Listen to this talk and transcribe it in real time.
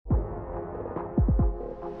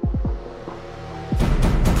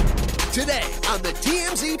Today on the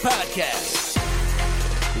TMZ Podcast.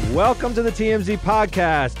 Welcome to the TMZ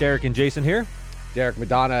Podcast. Derek and Jason here. Derek,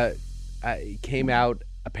 Madonna came out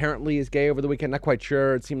apparently as gay over the weekend. Not quite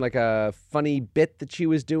sure. It seemed like a funny bit that she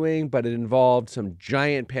was doing, but it involved some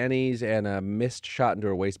giant panties and a missed shot into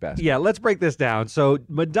her wastebasket. Yeah, let's break this down. So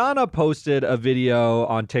Madonna posted a video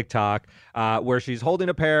on TikTok where she's holding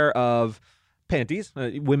a pair of panties,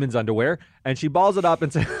 women's underwear, and she balls it up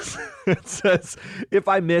and says, "If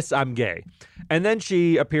I miss, I'm gay." And then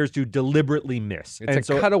she appears to deliberately miss. It's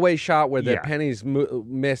a cutaway shot where the panties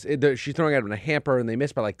miss. She's throwing out in a hamper, and they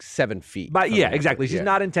miss by like 7 feet. But yeah, exactly. She's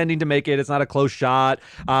not intending to make it. It's not a close shot.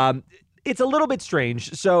 It's a little bit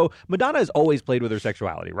strange. So Madonna has always played with her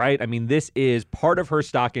sexuality, right? I mean, this is part of her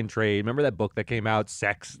stock in trade. Remember that book that came out,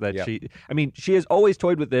 Sex? She has always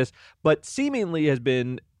toyed with this, but seemingly has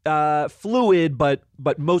been fluid, but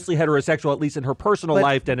mostly heterosexual, at least in her personal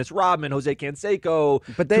life. Dennis Rodman, Jose Canseco,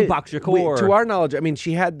 Tupac Shakur. To our knowledge, I mean,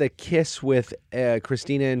 she had the kiss with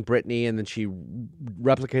Christina and Britney, and then she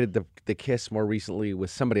replicated the kiss more recently with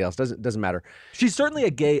somebody else. Doesn't matter. She's certainly a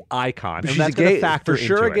gay icon. She's that's a gay, factor for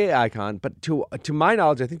sure, into a gay icon. But to my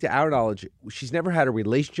knowledge, I think to our knowledge, she's never had a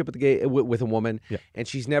relationship with a woman, and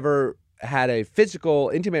she's never had a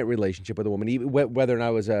physical, intimate relationship with a woman, even whether or not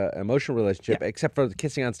it was an emotional relationship, except for the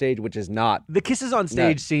kissing on stage, which is not. The kisses on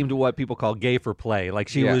stage seemed what people call gay for play. Like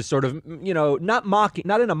she was sort of, not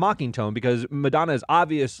in a mocking tone, because Madonna is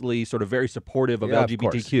obviously sort of very supportive of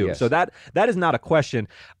LGBTQ. So that is not a question.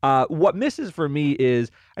 What misses for me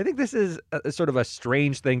is, I think this is sort of a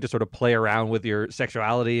strange thing to sort of play around with your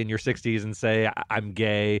sexuality in your 60s and say, I'm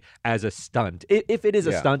gay as a stunt. If it is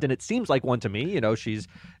a stunt, and it seems like one to me, she's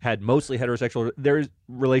had mostly heterosexual, there's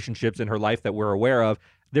relationships in her life that we're aware of.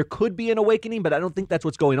 There could be an awakening, but I don't think that's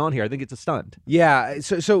what's going on here. I think it's a stunt. Yeah.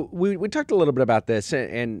 So we talked a little bit about this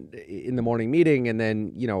and in the morning meeting, and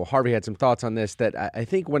then Harvey had some thoughts on this that I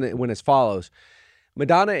think when as follows.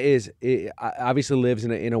 Madonna obviously lives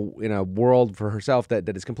in a world for herself that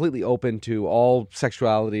is completely open to all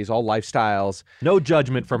sexualities, all lifestyles. No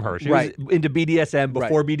judgment from her. She was into BDSM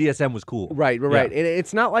before BDSM was cool. Right. And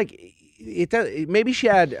it's not like maybe she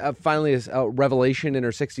had finally a revelation in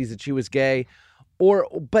her 60s that she was gay,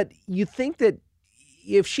 but you think that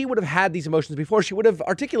if she would have had these emotions before, she would have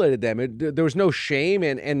articulated them. There was no shame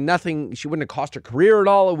and nothing. She wouldn't have cost her career at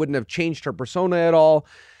all. It wouldn't have changed her persona at all.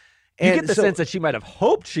 You get the sense that she might have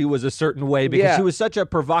hoped she was a certain way because she was such a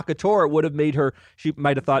provocateur. It would have made her, she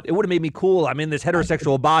might have thought, it would have made me cool. I'm in this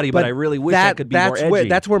heterosexual body, but I really wish I could be more edgy.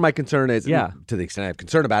 That's where my concern is, to the extent I have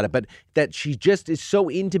concern about it, but that she just is so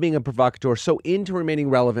into being a provocateur, so into remaining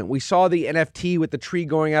relevant. We saw the NFT with the tree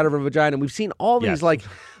going out of her vagina, and we've seen all these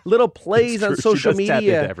little plays on social media. Tap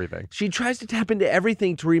into everything. She tries to tap into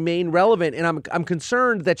everything to remain relevant, and I'm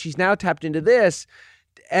concerned that she's now tapped into this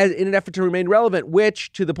in an effort to remain relevant,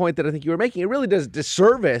 which, to the point that I think you were making, it really does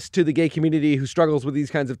disservice to the gay community who struggles with these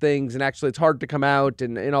kinds of things, and actually it's hard to come out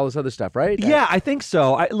and all this other stuff, right? Yeah, I think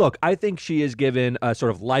so. I think she is given a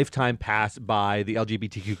sort of lifetime pass by the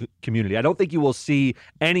LGBTQ community. I don't think you will see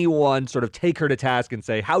anyone sort of take her to task and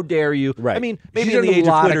say, how dare you? Right. I mean, maybe in the age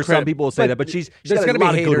of Twitter, some people will say that, but she's got a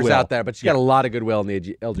lot of goodwill out there, but she's got a lot of goodwill in the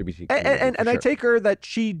LGBT community. And I take her that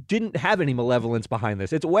she didn't have any malevolence behind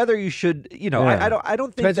this. It's whether you should, I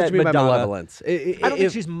don't think Depends that what you mean by Madonna, malevolence. I don't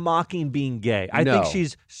think she's mocking being gay. I think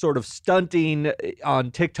she's sort of stunting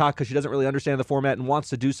on TikTok because she doesn't really understand the format and wants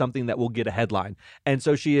to do something that will get a headline. And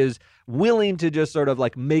so she is willing to just sort of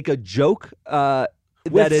like make a joke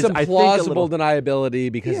with some plausible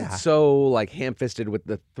deniability because it's so like ham-fisted with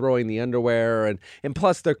the throwing the underwear and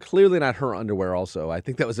plus they're clearly not her underwear also. I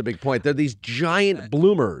think that was a big point. They're these giant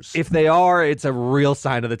bloomers. If they are, it's a real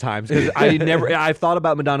sign of the times because I've thought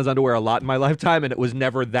about Madonna's underwear a lot in my lifetime and it was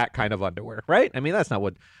never that kind of underwear, right? I mean, that's not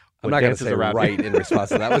what I'm not going to say right in response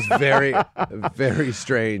to that. That was very, very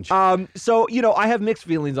strange. So, I have mixed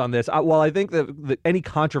feelings on this. While I think that any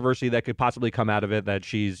controversy that could possibly come out of it, that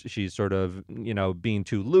she's sort of, being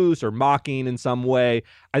too loose or mocking in some way,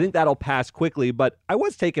 I think that'll pass quickly. But I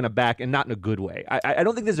was taken aback and not in a good way. I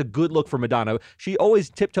don't think this is a good look for Madonna. She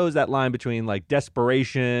always tiptoes that line between like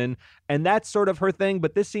desperation and that's sort of her thing.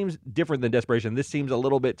 But this seems different than desperation. This seems a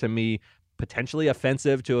little bit to me potentially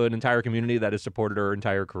offensive to an entire community that has supported her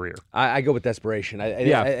entire career. I go with desperation.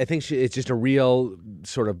 I think it's just a real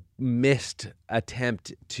sort of missed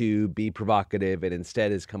attempt to be provocative and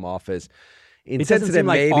instead has come off as insensitive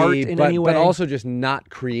maybe, but also just not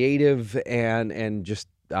creative and just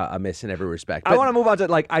a miss in every respect. But I want to move on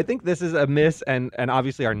to I think this is a miss and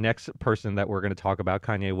obviously our next person that we're going to talk about,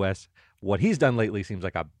 Kanye West, what he's done lately seems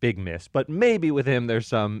like a big miss, but maybe with him there's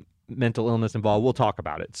some mental illness involved. We'll talk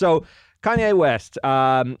about it. So Kanye West,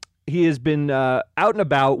 he has been out and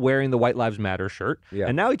about wearing the White Lives Matter shirt,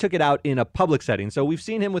 and now he took it out in a public setting. So we've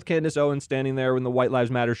seen him with Candace Owens standing there in the White Lives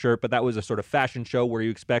Matter shirt, but that was a sort of fashion show where you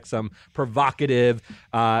expect some provocative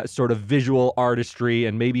sort of visual artistry,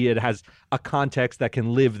 and maybe it has a context that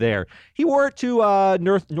can live there. He wore it to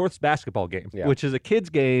North's basketball game, which is a kid's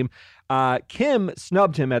game. Kim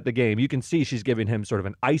snubbed him at the game. You can see she's giving him sort of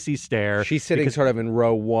an icy stare. She's sitting sort of in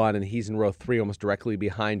row 1, and he's in row 3, almost directly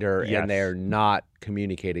behind her, and they're not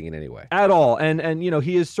communicating in any way. At all. And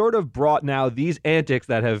he has sort of brought now these antics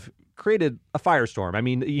that have created a firestorm. I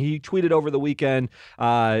mean, he tweeted over the weekend,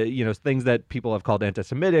 things that people have called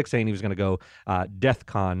anti-Semitic, saying he was going to go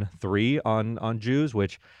DEFCON 3 on Jews,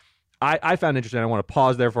 which I found interesting. I want to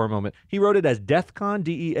pause there for a moment. He wrote it as DEATHCON,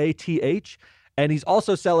 DEATH. And he's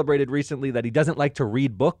also celebrated recently that he doesn't like to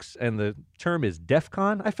read books, and the term is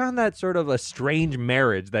DEFCON. I found that sort of a strange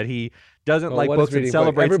marriage, that he doesn't like books and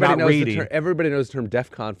celebrates not reading. Everybody knows the term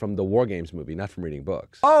DEFCON from the War Games movie, not from reading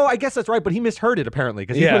books. Oh, I guess that's right, but he misheard it apparently,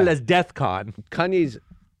 because he put it as DEATHCON. Kanye's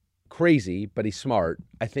crazy, but he's smart.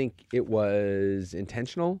 I think it was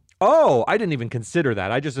intentional. Oh, I didn't even consider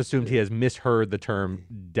that. I just assumed he has misheard the term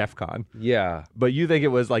DEFCON. Yeah. But you think it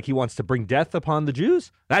was like he wants to bring death upon the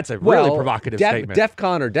Jews? That's a really provocative statement.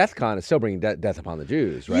 DEFCON or DEATHCON is still bringing death upon the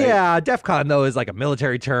Jews, right? Yeah, DEFCON, though, is like a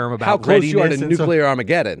military term about how close you are to nuclear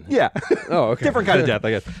Armageddon. Yeah. Oh, okay. Different kind of death,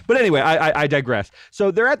 I guess. But anyway, I digress.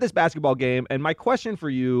 So they're at this basketball game, and my question for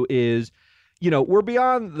you is, we're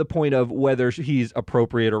beyond the point of whether he's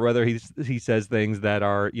appropriate or whether he says things that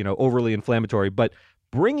are, overly inflammatory, but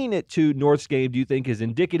bringing it to North's game, do you think is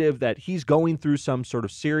indicative that he's going through some sort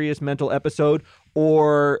of serious mental episode,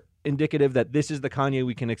 or indicative that this is the Kanye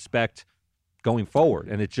we can expect going forward,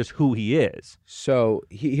 and it's just who he is? So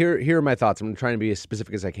here are my thoughts. I'm trying to be as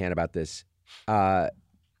specific as I can about this.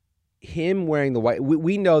 Him wearing the white,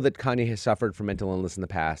 we know that Kanye has suffered from mental illness in the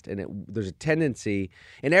past, and there's a tendency,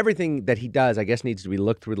 and everything that he does, I guess, needs to be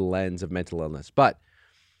looked through the lens of mental illness. But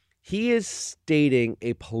he is stating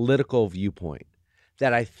a political viewpoint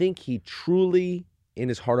that I think he truly, in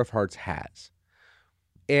his heart of hearts, has.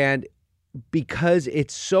 And because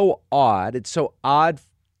it's so odd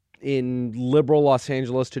in liberal Los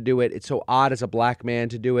Angeles to do it, it's so odd as a black man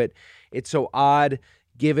to do it, it's so odd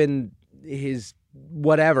given his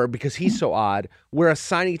whatever, because he's so odd, we're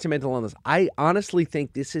assigning it to mental illness. I honestly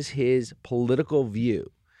think this is his political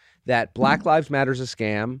view, that Black Lives Matter is a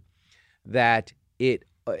scam, that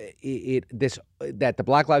that the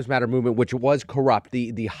Black Lives Matter movement, which was corrupt,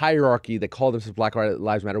 the hierarchy that called themselves Black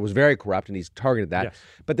Lives Matter was very corrupt, and he's targeted that. Yes.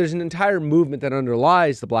 But there's an entire movement that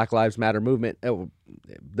underlies the Black Lives Matter movement. There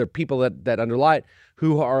are people that underlie it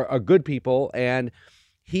who are good people, and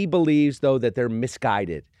he believes, though, that they're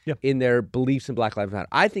misguided in their beliefs in Black Lives Matter.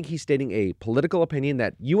 I think he's stating a political opinion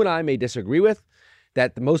that you and I may disagree with,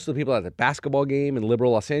 that most of the people at the basketball game in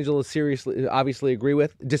liberal Los Angeles obviously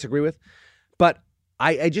disagree with, but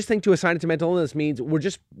I just think to assign it to mental illness means we're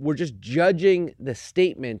just judging the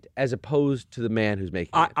statement as opposed to the man who's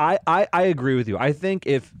making it. I agree with you. I think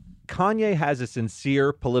if Kanye has a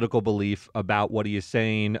sincere political belief about what he is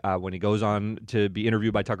saying when he goes on to be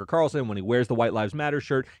interviewed by Tucker Carlson, when he wears the White Lives Matter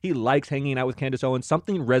shirt, he likes hanging out with Candace Owens,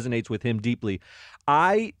 something resonates with him deeply.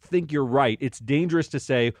 I think you're right. It's dangerous to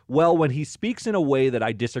say, well, when he speaks in a way that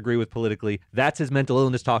I disagree with politically, that's his mental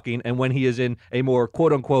illness talking, and when he is in a more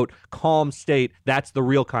quote-unquote calm state, that's the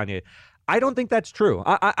real Kanye. I don't think that's true.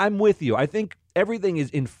 I'm with you. I think everything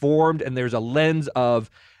is informed, and there's a lens of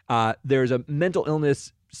there's a mental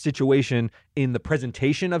illness situation in the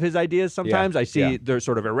presentation of his ideas sometimes. I see they're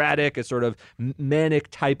sort of erratic, it's sort of manic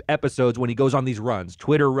type episodes when he goes on these runs,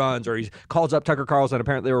 Twitter runs, or he calls up Tucker Carlson.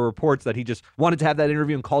 Apparently there were reports that he just wanted to have that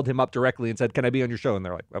interview and called him up directly and said, can I be on your show? And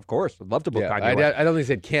they're like, of course, I'd love to book Kanye. I don't think he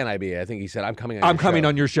said, can I be? I think he said, I'm coming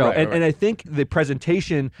on your show. Right, and I think the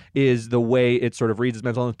presentation is the way it sort of reads his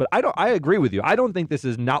mental illness. But I agree with you. I don't think this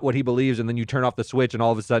is not what he believes, and then you turn off the switch and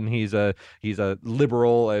all of a sudden he's a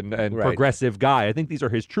liberal and progressive guy. I think these are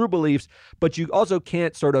his true beliefs, but you also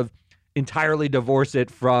can't sort of entirely divorce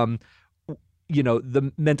it from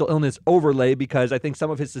the mental illness overlay, because I think some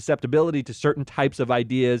of his susceptibility to certain types of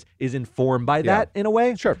ideas is informed by that in a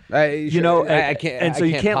way. Sure. I can't. And so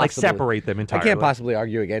you can't like separate them entirely. I can't possibly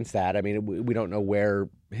argue against that. I mean, we don't know where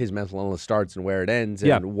his mental illness starts and where it ends,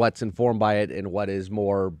 and what's informed by it and what is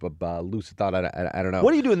more lucid thought. I don't know.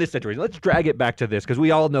 What do you do in this situation? Let's drag it back to this, because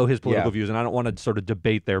we all know his political views, and I don't want to sort of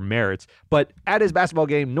debate their merits. But at his basketball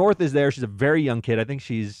game, North is there. She's a very young kid. I think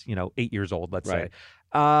she's 8 years old, let's say.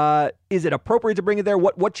 Is it appropriate to bring it there?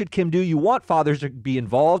 What should Kim do? You want fathers to be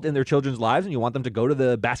involved in their children's lives, and you want them to go to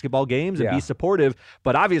the basketball games and be supportive.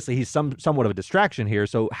 But obviously, he's somewhat of a distraction here.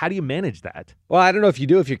 So how do you manage that? Well, I don't know if you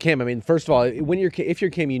do if you're Kim. I mean, first of all, if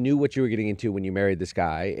you're Kim, you knew what you were getting into when you married this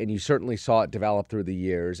guy, and you certainly saw it develop through the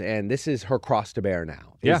years. And this is her cross to bear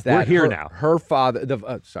now. We're here now. Her father,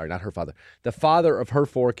 not her father, the father of her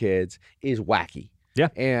 4 kids is wacky. Yeah.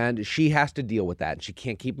 And she has to deal with that. And she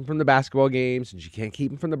can't keep him from the basketball games, and she can't keep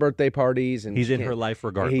him from the birthday parties. And he's in her life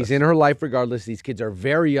regardless. He's in her life regardless. These kids are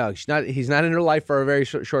very young. He's not in her life for a very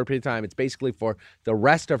short period of time. It's basically for the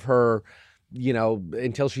rest of her,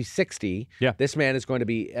 until she's 60. Yeah. This man is going to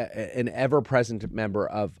be an ever-present member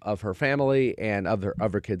of her family and of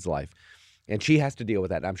her kid's life. And she has to deal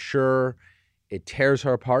with that. And I'm sure it tears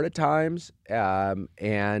her apart at times,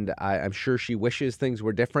 and I'm sure she wishes things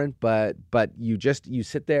were different. But you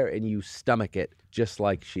sit there and you stomach it, just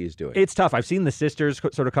like she is doing. It's tough. I've seen the sisters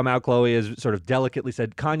sort of come out. Chloe has sort of delicately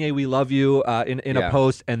said, "Kanye, we love you," in a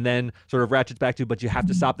post, and then sort of ratchets back to, "But you have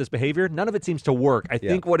to stop this behavior." None of it seems to work. I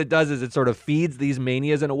think what it does is it sort of feeds these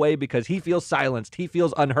manias in a way, because he feels silenced, he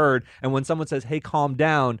feels unheard, and when someone says, "Hey, calm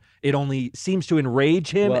down," it only seems to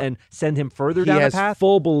enrage him and send him further down the path. He has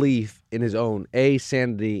full belief in his own A,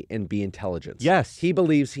 sanity, and B, intelligence. Yes. He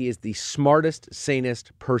believes he is the smartest,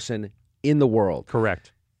 sanest person in the world.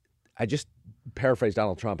 Correct. I just paraphrased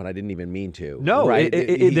Donald Trump, and I didn't even mean to. No, right?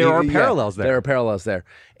 There are parallels there. There are parallels there.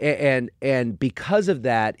 And because of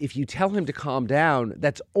that, if you tell him to calm down,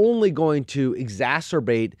 that's only going to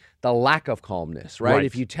exacerbate the lack of calmness, right?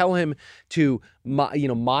 If you tell him to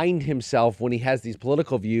mind himself when he has these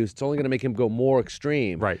political views, it's only going to make him go more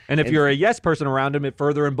extreme. Right. And if you're a yes person around him, it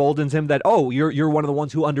further emboldens him that, oh, you're one of the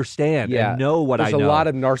ones who understand and know what I know. There's a lot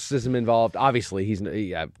of narcissism involved. Obviously,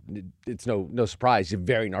 it's no surprise. He's a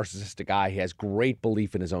very narcissistic guy. He has great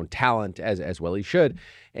belief in his own talent, as well he should.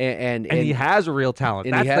 And he has a real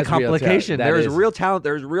talent. That's the complication. There is real talent.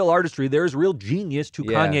 There is real artistry. There is real genius to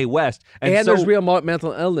Kanye West. And there's real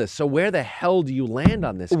mental illness. So where the hell do you land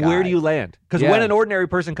on this guy? Where do you land? Because when an ordinary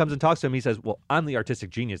person comes and talks to him, he says, well, I'm the artistic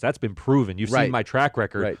genius. That's been proven. You've seen my track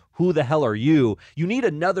record. Right. Who the hell are you? You need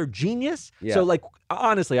another genius? Yeah. So,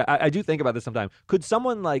 honestly, I do think about this sometimes. Could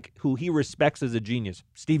someone who he respects as a genius,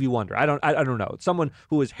 Stevie Wonder, I don't know, someone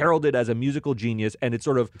who is heralded as a musical genius, and it's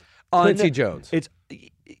sort of Quincy Jones. It's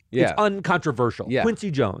uncontroversial. Yeah.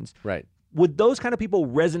 Quincy Jones. Right. Would those kind of people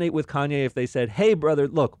resonate with Kanye if they said, hey, brother,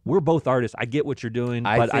 look, we're both artists. I get what you're doing,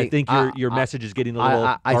 but I think your message is getting a little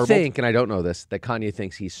garbled. I think, and I don't know this, that Kanye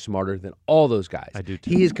thinks he's smarter than all those guys. I do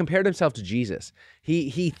too. He has compared himself to Jesus.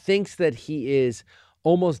 He thinks that he is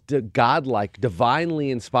almost godlike, divinely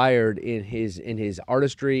inspired in his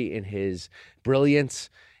artistry, in his brilliance.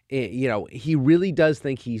 He really does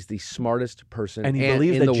think he's the smartest person in the world. And he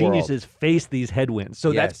believes that geniuses face these headwinds.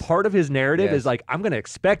 So that's part of his narrative is I'm going to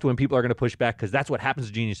expect when people are going to push back, because that's what happens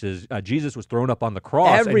to geniuses. Jesus was thrown up on the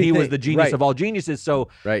cross, and he was the genius of all geniuses. So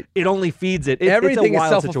it only feeds it. Everything it's a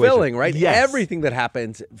wild is self-fulfilling, right? Yes. Everything that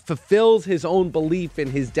happens fulfills his own belief in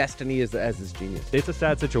his destiny as his genius. It's a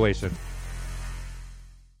sad situation.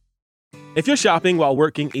 If you're shopping while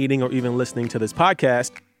working, eating, or even listening to this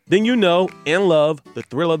podcast, then you know and love the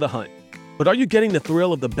thrill of the hunt. But are you getting the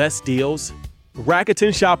thrill of the best deals?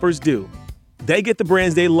 Rakuten shoppers do. They get the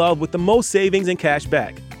brands they love with the most savings and cash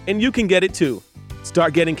back. And you can get it too.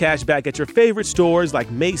 Start getting cash back at your favorite stores like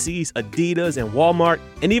Macy's, Adidas, and Walmart,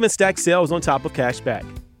 and even stack sales on top of cash back.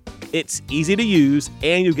 It's easy to use,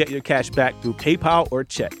 and you get your cash back through PayPal or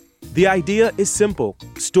check. The idea is simple.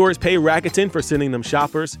 Stores pay Rakuten for sending them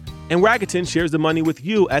shoppers, and Rakuten shares the money with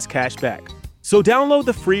you as cash back. So download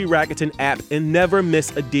the free Rakuten app and never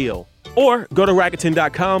miss a deal. Or go to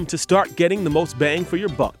Rakuten.com to start getting the most bang for your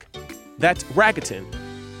buck. That's Rakuten.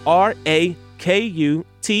 RAKUTEN.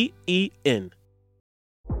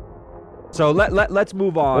 So let's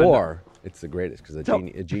move on. Or it's the greatest, because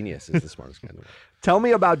a genius is the smartest guy in the world. Tell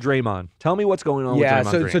me about Draymond. Tell me what's going on with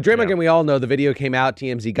Draymond Green. So Draymond Green, we all know the video came out.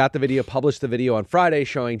 TMZ got the video, published the video on Friday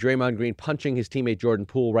showing Draymond Green punching his teammate Jordan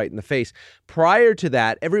Poole right in the face. Prior to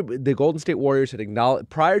that, the Golden State Warriors had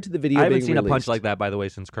acknowledged, prior to the video being released. I haven't seen a punch like that, by the way,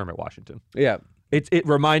 since Kermit Washington. Yeah. It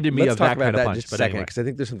reminded me of that kind of punch. Just a second, because I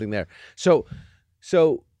think there's something there. So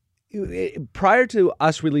prior to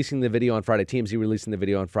us releasing the video on Friday, TMZ releasing the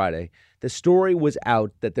video on Friday, the story was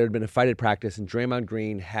out that there had been a fight at practice and Draymond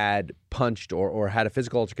Green had punched or had a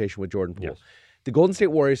physical altercation with Jordan Poole. Yes. The Golden State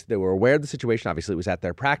Warriors, they were aware of the situation. Obviously, it was at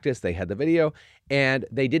their practice. They had the video, and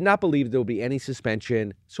they did not believe there would be any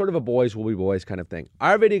suspension, sort of a boys will be boys kind of thing.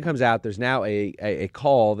 Our video comes out. There's now a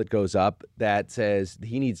call that goes up that says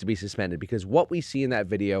he needs to be suspended because what we see in that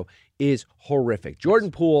video is horrific. Jordan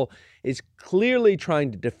Poole is clearly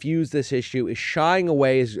trying to diffuse this issue, is shying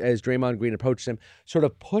away as Draymond Green approaches him, sort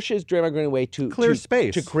of pushes Draymond Green away to clear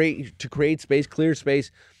space, to create space, clear space.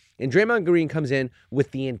 And Draymond Green comes in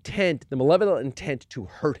with the intent, the malevolent intent to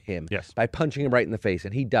hurt him by punching him right in the face,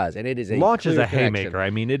 and he does. And it is launches a haymaker.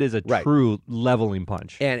 I mean, it is a true leveling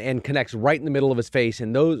punch, and connects right in the middle of his face.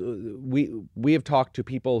 And those we have talked to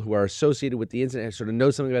people who are associated with the incident, sort of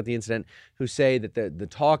know something about the incident, who say that the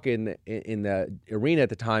talk in the arena at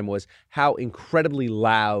the time was how incredibly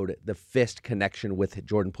loud the fist connection with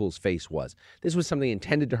Jordan Poole's face was. This was something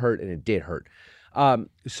intended to hurt, and it did hurt.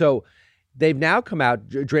 So. They've now come out,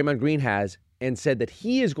 Draymond Green has, and said that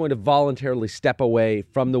he is going to voluntarily step away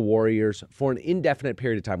from the Warriors for an indefinite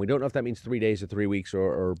period of time. We don't know if that means 3 days or 3 weeks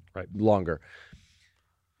or longer.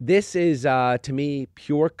 This is, to me,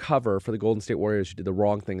 pure cover for the Golden State Warriors who did the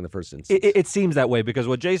wrong thing in the first instance. It seems that way because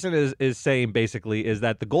what Jason is saying basically is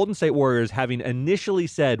that the Golden State Warriors, having initially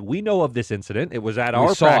said, we know of this incident, it was at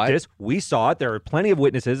our practice, we saw it, there are plenty of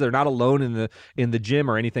witnesses, they're not alone in the gym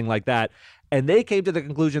or anything like that. And they came to the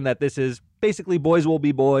conclusion that this is basically boys will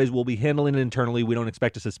be boys, we'll be handling it internally, we don't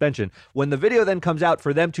expect a suspension. When the video then comes out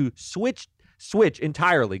for them to switch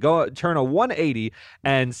entirely, turn a 180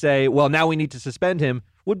 and say, well, now we need to suspend him,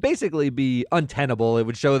 would basically be untenable. It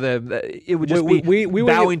would show them it would just be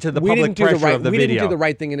bowing to the public pressure of the video. We didn't do the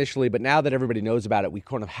right thing initially, but now that everybody knows about it, we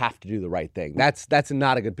kind of have to do the right thing. That's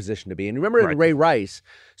not a good position to be in. Remember in Ray Rice?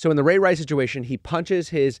 So in the Ray Rice situation, he punches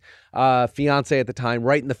his fiance at the time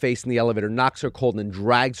right in the face in the elevator, knocks her cold, and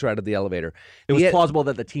drags her out of the elevator. It was plausible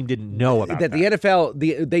that the team didn't know about that. The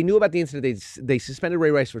NFL, they knew about the incident. They suspended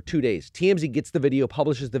Ray Rice for 2 days. TMZ gets the video,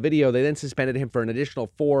 publishes the video. They then suspended him for an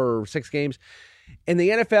additional 4 or 6 games. And the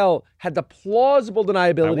NFL had the plausible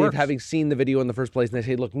deniability of having seen the video in the first place. And they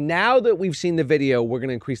say, look, now that we've seen the video, we're going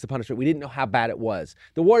to increase the punishment. We didn't know how bad it was.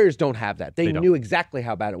 The Warriors don't have that. They knew exactly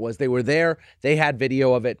how bad it was. They were there. They had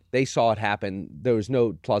video of it. They saw it happen. There was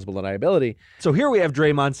no plausible deniability. So here we have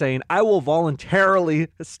Draymond saying, I will voluntarily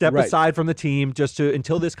step aside from the team just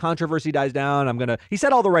until this controversy dies down. He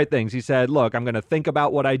said all the right things. He said, look, I'm going to think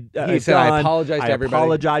about what I've done. I apologize to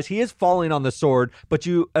everybody. He is falling on the sword. But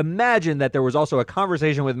you imagine that there was also a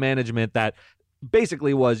conversation with management that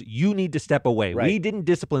basically was, you need to step away. We didn't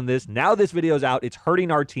discipline this. Now this video's out. It's hurting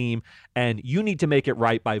our team, and you need to make it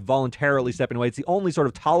right by voluntarily stepping away. It's the only sort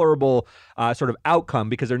of tolerable sort of outcome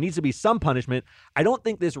because there needs to be some punishment. I don't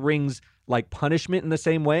think this rings like punishment in the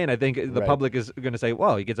same way, and I think the public is going to say,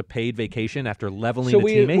 well, he gets a paid vacation after leveling a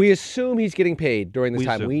teammate. We assume he's getting paid during this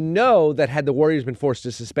time. We know that had the Warriors been forced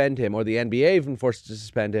to suspend him or the NBA been forced to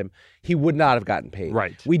suspend him, he would not have gotten paid.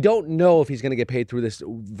 We don't know if he's going to get paid for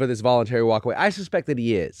this voluntary walkaway. I suspect that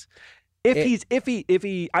he is.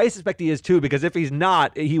 I suspect he is too, because if he's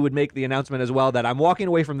not, he would make the announcement as well that I'm walking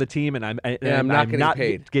away from the team and I'm not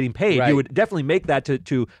getting paid. He would definitely make that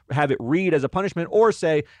to have it read as a punishment, or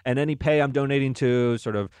say, and any pay I'm donating to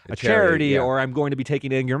sort of a charity or I'm going to be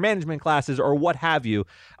taking in your management classes or what have you.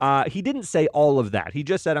 He didn't say all of that. He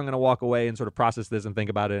just said, I'm going to walk away and sort of process this and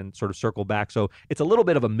think about it and sort of circle back. So it's a little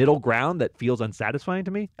bit of a middle ground that feels unsatisfying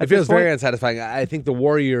to me. It feels very unsatisfying. I think the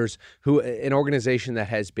Warriors, an organization that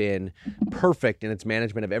has been perfect in its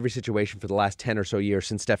management of every situation for the last 10 or so years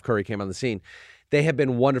since Steph Curry came on the scene, they have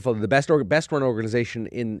been wonderful. They're the best run organization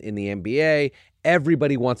in the NBA.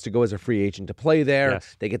 Everybody wants to go as a free agent to play there.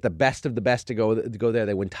 They get the best of the best to go there.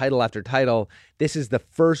 They win title after title. This is the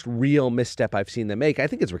first real misstep I've seen them make. I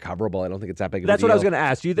think it's recoverable. I don't think it's that big of a deal. That's what I was going to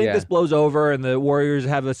ask. Do you think this blows over and the Warriors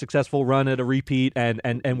have a successful run at a repeat and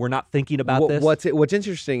we're not thinking about this? What's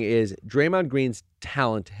interesting is Draymond Green's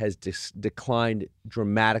talent has declined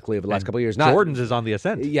dramatically over the last couple of years. Jordan's is on the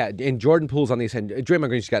ascent. Yeah, and Jordan Poole's on the ascent. Draymond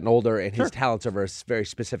Green's gotten older, and his talents are of a very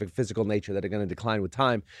specific physical nature that are going to decline with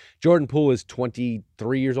time. Jordan Poole is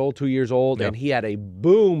 23 years old, 2 years old, and he had a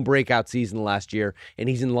boom breakout season last year, and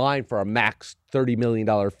he's in line for a max $30 million,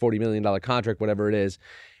 $40 million contract, whatever it is.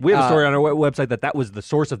 We have a story on our website that was the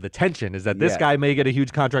source of the tension, is that this guy may get a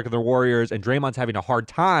huge contract with the Warriors, and Draymond's having a hard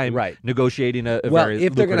time negotiating a very lucrative contract.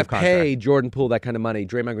 If they're going to pay Jordan Poole that kind of money,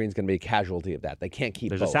 Draymond Green's going to be a casualty of that. They can't keep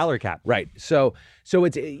There's both. a salary cap. Right. So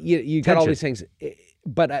it's you got all these things.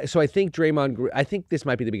 But so I think I think this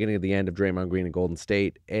might be the beginning of the end of Draymond Green and Golden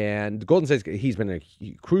State. And Golden State, he's been a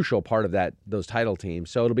crucial part of those title teams.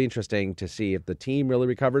 So it'll be interesting to see if the team really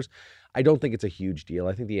recovers. I don't think it's a huge deal.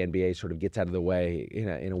 I think the NBA sort of gets out of the way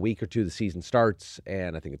in a week or two. The season starts,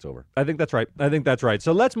 and I think it's over. I think that's right.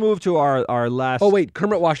 So let's move to our last. Oh wait,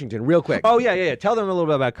 Kermit Washington, real quick. Oh yeah. Tell them a little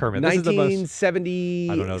bit about Kermit.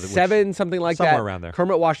 1977, something like somewhere that. Around there.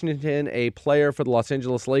 Kermit Washington, a player for the Los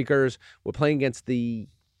Angeles Lakers, were playing against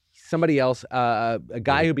somebody else, a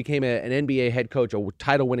guy who became an NBA head coach, a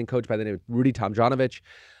title-winning coach by the name of Rudy Tomjanovich.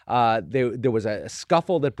 There was a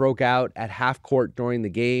scuffle that broke out at half court during the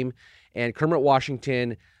game, and Kermit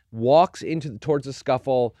Washington walks towards the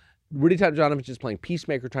scuffle. Rudy Tomjanovich is playing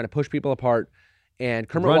peacemaker, trying to push people apart, and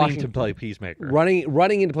Kermit Washington to play peacemaker,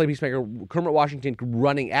 running into play peacemaker. Kermit Washington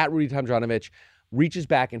running at Rudy Tomjanovich, reaches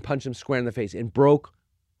back and punches him square in the face and broke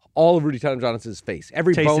all of Rudy Tomjanovich's face,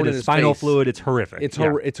 every bone in his spinal face. fluid. It's horrific. It's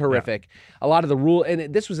horrific. A lot of the rule,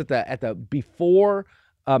 and this was at the before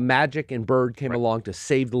Magic and Bird came along to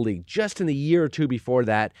save the league. Just in the year or two before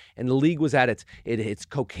that, and the league was at its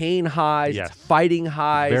cocaine highs, its fighting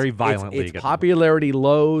highs, very violent league. Its popularity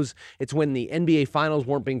lows. It's when the NBA Finals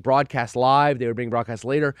weren't being broadcast live; they were being broadcast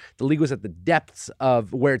later. The league was at the depths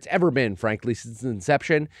of where it's ever been, frankly, since its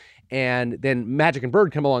inception. And then Magic and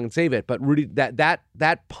Bird come along and save it. But Rudy,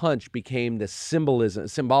 that punch became the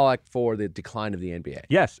symbolic for the decline of the NBA.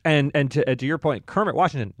 Yes, and to your point, Kermit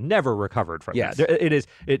Washington never recovered from that.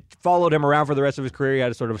 It followed him around for the rest of his career. He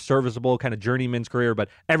had a sort of serviceable kind of journeyman's career, but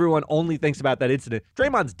everyone only thinks about that incident.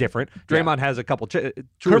 Draymond's different. Draymond has a couple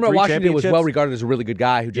Kermit Washington was well regarded as a really good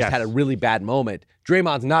guy who just had a really bad moment.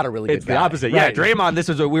 Draymond's not a really good guy. It's the opposite. Right. Yeah, Draymond, this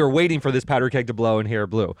is what we were waiting for this powder keg to blow, and here it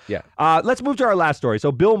blew. Yeah. Let's move to our last story.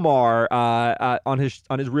 So Bill Maher, on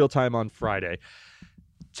his Real Time on Friday,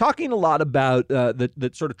 talking a lot about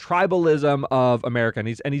the sort of tribalism of America,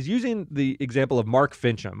 and he's using the example of Mark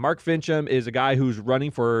Finchem. Mark Finchem is a guy who's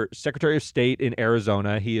running for Secretary of State in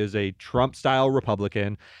Arizona. He is a Trump-style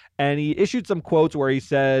Republican, and he issued some quotes where he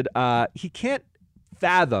said he can't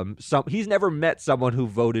fathom he's never met someone who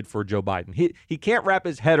voted for Joe Biden. He can't wrap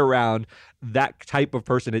his head around that type of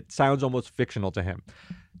person. It sounds almost fictional to him.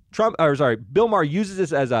 Bill Maher uses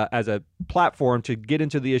this as a platform to get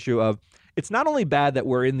into the issue of it's not only bad that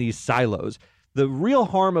we're in these silos. The real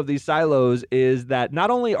harm of these silos is that not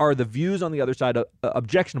only are the views on the other side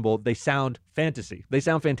objectionable, they sound fantasy. They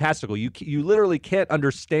sound fantastical. You literally can't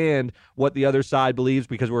understand what the other side believes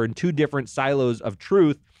because we're in two different silos of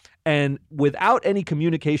truth. And without any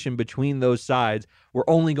communication between those sides, we're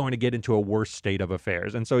only going to get into a worse state of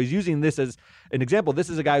affairs. And so he's using this as an example. This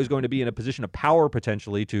is a guy who's going to be in a position of power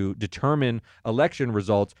potentially to determine election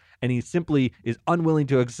results, and he simply is unwilling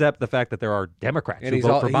to accept the fact that there are Democrats who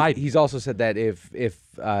vote for Biden. He's also said that if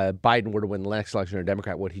Biden were to win the next election or a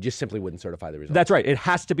Democrat would, he just simply wouldn't certify the results. That's right. It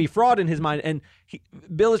has to be fraud in his mind. And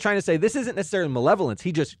Bill is trying to say this isn't necessarily malevolence.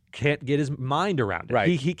 He just can't get his mind around it.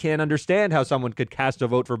 Right. He can't understand how someone could cast a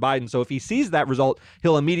vote for Biden. So if he sees that result,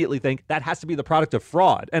 he'll immediately think that has to be the product of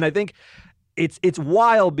fraud. And I think it's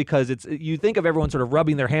wild because you think of everyone sort of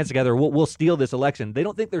rubbing their hands together. We'll steal this election. They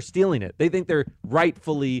don't think they're stealing it. They think they're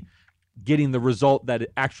rightfully getting the result that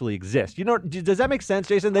it actually exists. Does that make sense,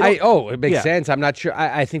 Jason? It makes sense. I'm not sure.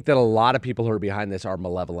 I think that a lot of people who are behind this are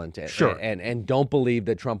malevolent and don't believe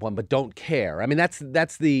that Trump won, but don't care. I mean, that's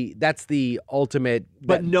the ultimate.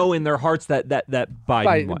 But know in their hearts that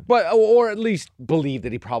Biden won. Or at least believe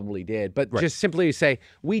that he probably did. But just simply say,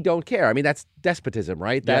 we don't care. I mean, that's despotism,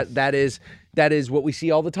 right? Yes. That is what we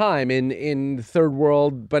see all the time in third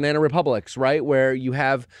world banana republics, right? Where you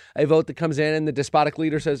have a vote that comes in and the despotic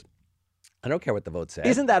leader says, I don't care what the vote says.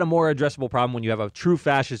 Isn't that a more addressable problem when you have a true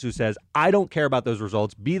fascist who says, I don't care about those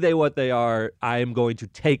results, be they what they are, I am going to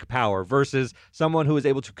take power, versus someone who is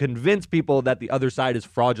able to convince people that the other side is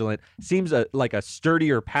fraudulent? Seems like a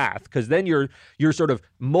sturdier path, because then you're sort of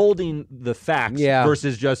molding the facts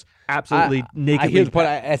versus just absolutely nakedly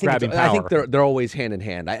grabbing power. I think they're always hand in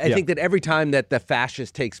hand. I think that every time that the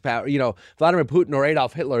fascist takes power, Vladimir Putin or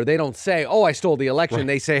Adolf Hitler, they don't say, oh, I stole the election. Right.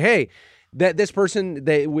 They say, hey, that this person,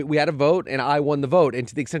 we had a vote and I won the vote, and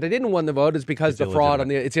to the extent I didn't win the vote is because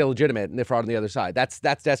it's illegitimate and the fraud on the other side. That's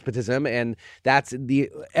despotism, and that's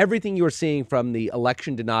everything you are seeing from the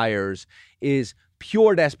election deniers is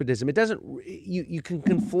pure despotism. It doesn't. You can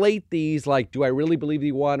conflate these like, do I really believe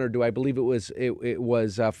he won or do I believe it was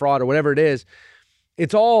fraud or whatever it is.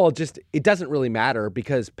 It's all just, it doesn't really matter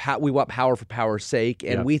because we want power for power's sake,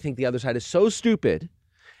 and we think the other side is so stupid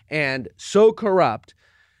and so corrupt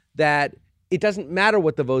that it doesn't matter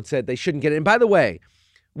what the vote said, they shouldn't get it. And by the way,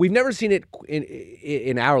 we've never seen it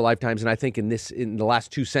in our lifetimes, and I think in the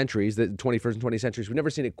last 2 centuries, the 21st and 20th centuries, we've never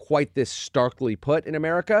seen it quite this starkly put in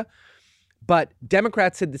America. But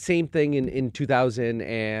Democrats said the same thing in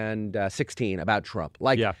 2016 about Trump.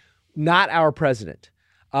 Not our president.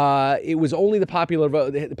 It was only the popular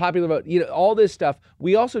vote. The popular vote, all this stuff.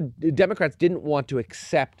 Democrats didn't want to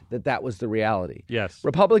accept that was the reality. Yes.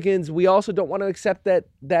 Republicans, we also don't want to accept that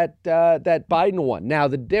Biden won. Now,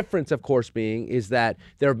 the difference, of course, is that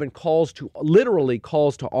there have been calls to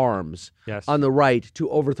arms on the right to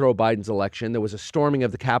overthrow Biden's election. There was a storming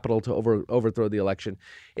of the Capitol to overthrow the election.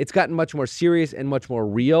 It's gotten much more serious and much more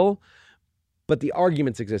real. But the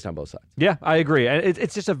arguments exist on both sides. Yeah, I agree. And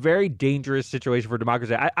it's just a very dangerous situation for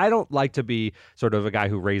democracy. I don't like to be sort of a guy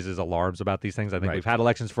who raises alarms about these things. I think we've had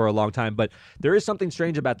elections for a long time, but there is something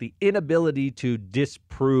strange about the inability to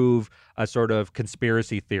disprove a sort of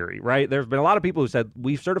conspiracy theory, right? There have been a lot of people who said,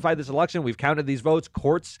 we've certified this election, we've counted these votes,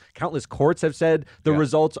 countless courts have said the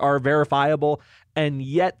results are verifiable, and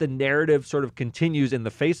yet the narrative sort of continues in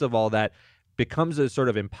the face of all that, becomes a sort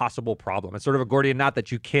of impossible problem. It's sort of a Gordian knot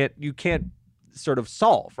that you can't sort of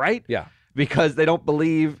solve, right? Yeah. Because they don't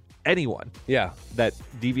believe anyone. Yeah. That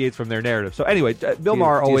deviates from their narrative. So anyway, Bill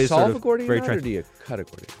Maher always solve sort of a Gordian very knot, or do you cut a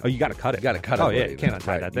Gordian knot? Oh, you got to cut it. You got to cut it. Oh yeah, you can't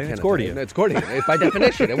untie that thing. It's Gordian. It's Gordian. By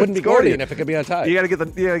definition, it wouldn't be Gordian if it could be untied. You got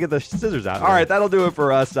to get the scissors out. All right, that'll do it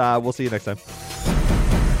for us. We'll see you next time.